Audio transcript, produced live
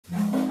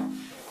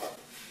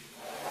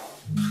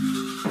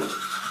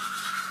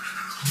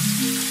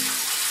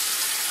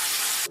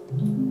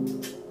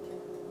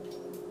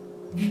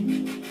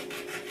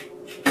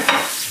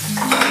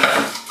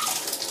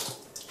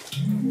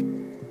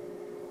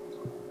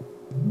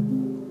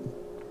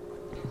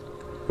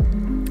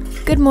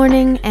Good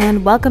morning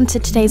and welcome to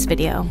today's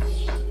video.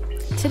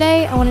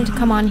 Today I wanted to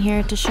come on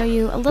here to show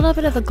you a little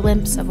bit of a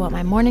glimpse of what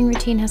my morning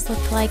routine has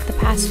looked like the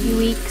past few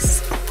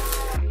weeks.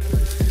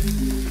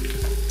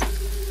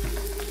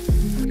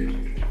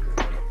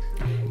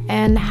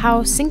 And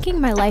how syncing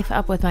my life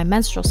up with my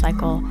menstrual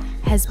cycle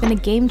has been a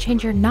game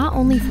changer not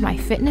only for my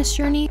fitness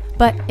journey,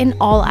 but in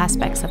all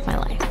aspects of my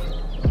life.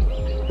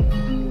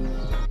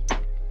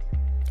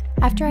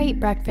 After I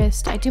eat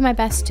breakfast, I do my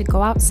best to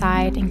go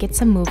outside and get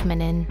some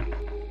movement in,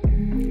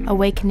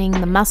 awakening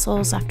the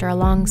muscles after a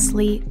long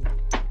sleep,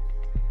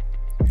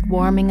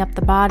 warming up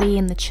the body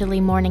in the chilly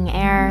morning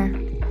air,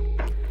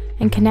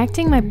 and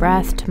connecting my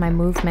breath to my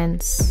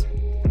movements.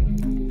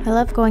 I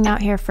love going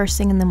out here first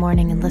thing in the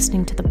morning and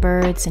listening to the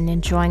birds and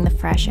enjoying the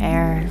fresh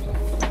air.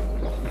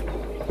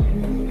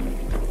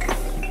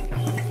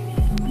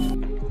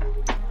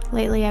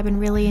 Lately, I've been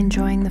really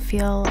enjoying the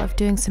feel of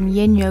doing some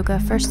yin yoga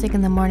first thing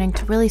in the morning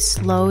to really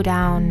slow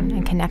down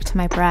and connect to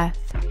my breath.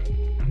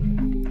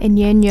 In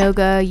yin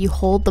yoga, you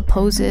hold the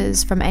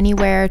poses from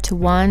anywhere to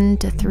 1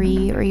 to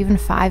 3 or even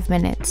 5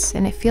 minutes,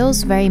 and it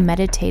feels very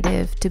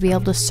meditative to be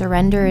able to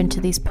surrender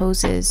into these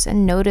poses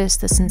and notice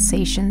the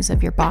sensations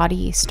of your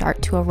body start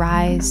to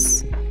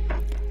arise,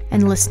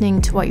 and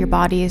listening to what your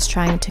body is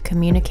trying to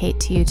communicate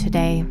to you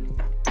today.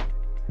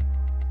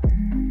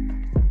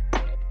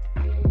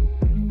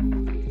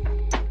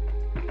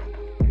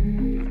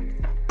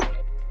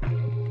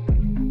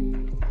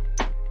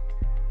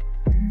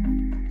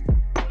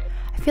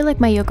 I feel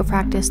like my yoga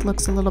practice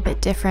looks a little bit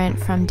different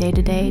from day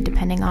to day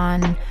depending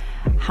on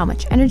how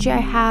much energy I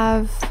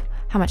have,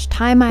 how much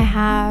time I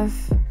have,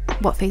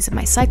 what phase of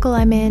my cycle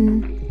I'm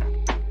in.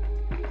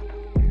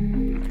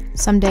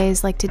 Some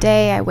days like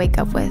today I wake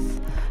up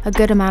with a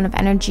good amount of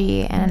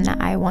energy and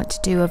I want to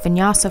do a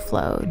vinyasa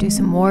flow, do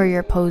some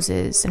warrior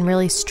poses and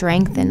really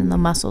strengthen the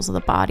muscles of the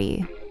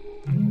body.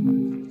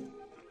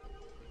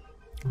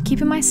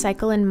 Keeping my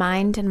cycle in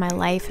mind in my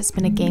life has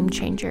been a game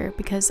changer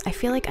because I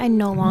feel like I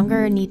no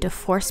longer need to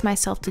force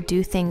myself to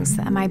do things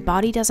that my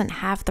body doesn't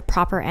have the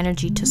proper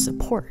energy to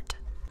support.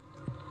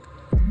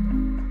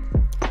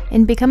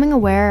 In becoming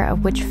aware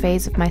of which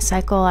phase of my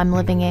cycle I'm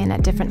living in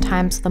at different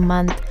times of the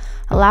month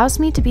allows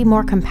me to be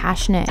more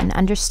compassionate and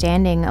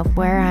understanding of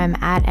where I'm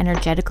at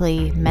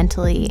energetically,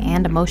 mentally,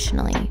 and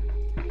emotionally.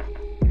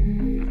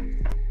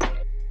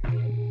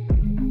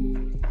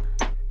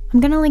 I'm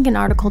going to link an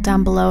article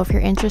down below if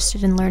you're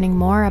interested in learning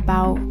more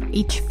about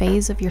each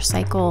phase of your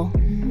cycle.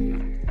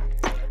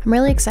 I'm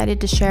really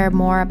excited to share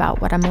more about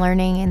what I'm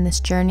learning in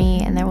this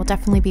journey, and there will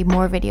definitely be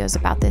more videos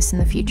about this in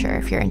the future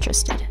if you're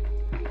interested.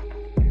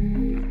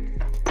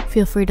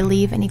 Feel free to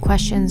leave any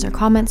questions or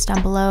comments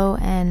down below,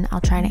 and I'll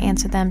try to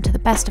answer them to the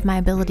best of my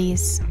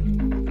abilities.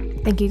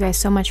 Thank you guys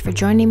so much for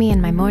joining me in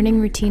my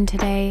morning routine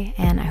today,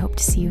 and I hope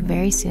to see you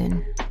very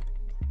soon.